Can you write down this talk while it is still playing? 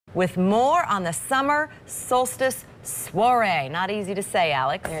with more on the summer solstice soiree. Not easy to say,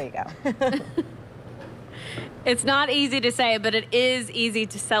 Alex. There you go. It's not easy to say, but it is easy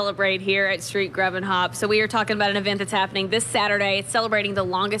to celebrate here at Street Grub and Hop. So we are talking about an event that's happening this Saturday. It's celebrating the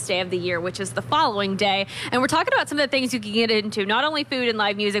longest day of the year, which is the following day. And we're talking about some of the things you can get into, not only food and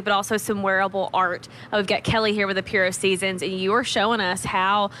live music, but also some wearable art. We've got Kelly here with Apero Seasons, and you are showing us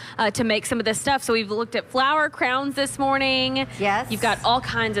how to make some of this stuff. So we've looked at flower crowns this morning. Yes. You've got all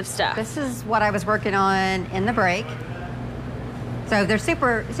kinds of stuff. This is what I was working on in the break. So they're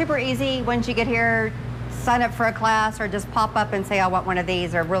super easy once you get here. Sign up for a class or just pop up and say, I want one of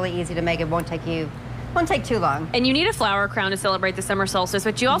these. They're really easy to make. It won't take too long. And you need a flower crown to celebrate the summer solstice,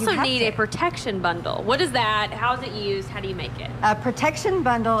 but you also need a protection bundle. What is that? How is it used? How do you make it? A protection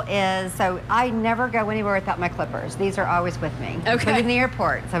bundle is, so I never go anywhere without my clippers. These are always with me. Okay. Including the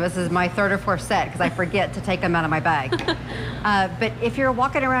airport. So this is my third or fourth set because I forget to take them out of my bag. But if you're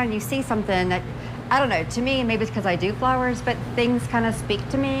walking around and you see something that, I don't know, to me, maybe it's because I do flowers, but things kind of speak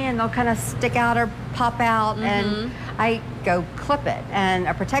to me and they'll kind of stick out or pop out, and I go clip it. And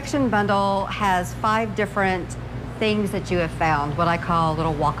a protection bundle has 5 different things that you have found, what I call a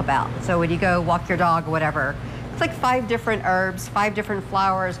little walkabout. So when you go walk your dog or whatever, it's like 5 different herbs, 5 different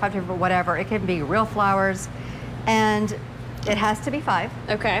flowers, 5 different whatever. It can be real flowers, and it has to be 5.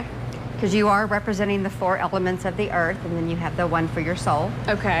 Okay. Because you are representing the 4 elements of the earth, and then you have the one for your soul.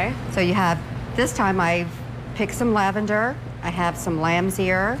 Okay. So you have, this time I've picked some lavender, I have some lamb's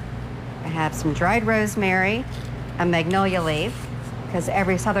ear, I have some dried rosemary, a magnolia leaf, because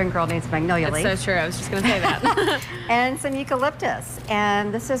every Southern girl needs a magnolia leaf. That's so true, I was just gonna say that. And some eucalyptus.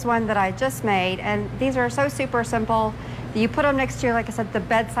 And this is one that I just made, and these are so super simple. You put them next to your, like I said, the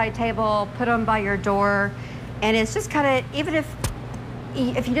bedside table, put them by your door, and it's just kind of, even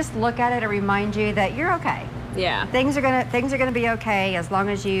if you just look at it, it reminds you that you're okay. Yeah. Things are gonna be okay as long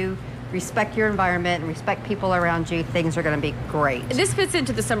as you respect your environment and respect people around you. Things are going to be great. This fits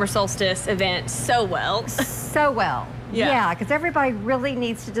into the summer solstice event so well. So well. Yeah, because everybody really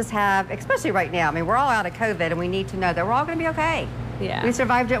needs to just have, especially right now, I mean, we're all out of COVID and we need to know that we're all going to be okay. Yeah. We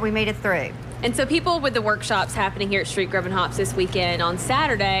survived it, we made it through. And so people with the workshops happening here at Street Grub and Hops this weekend on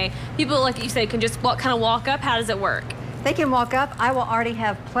Saturday, people, like you said, can just kind of walk up. How does it work? They can walk up. I will already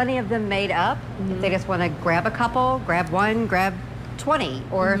have plenty of them made up. If they just want to grab a couple, grab one, grab 20,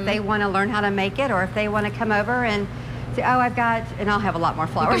 or if they want to learn how to make it, or if they want to come over and say, oh, I've got, and I'll have a lot more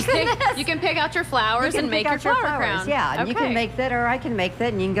flowers. You can pick out your flowers and make your flower crown. Yeah, and you can make that, or I can make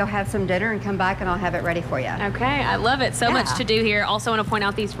that, and you can go have some dinner and come back and I'll have it ready for you. Okay, I love it. So much to do here. Also want to point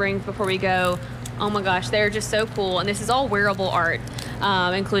out these rings before we go. Oh my gosh, they're just so cool. And this is all wearable art,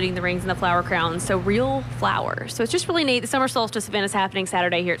 including the rings and the flower crowns. So real flowers. So it's just really neat. The summer solstice event is happening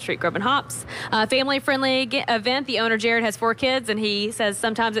Saturday here at Street Grub and Hops. Family-friendly event. The owner, Jared, has 4 kids, and he says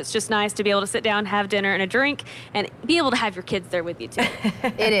sometimes it's just nice to be able to sit down, have dinner and a drink, and be able to have your kids there with you too.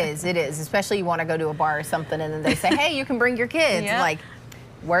 It is. Especially you want to go to a bar or something, and then they say, hey, you can bring your kids. Yeah. Like,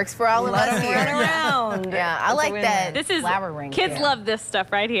 works for all of us here. Run around. Yeah, I like that. This is flower ring. Kids love this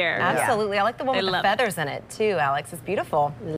stuff right here. Absolutely. I like the one with the love feathers in it too, Alex. It's beautiful.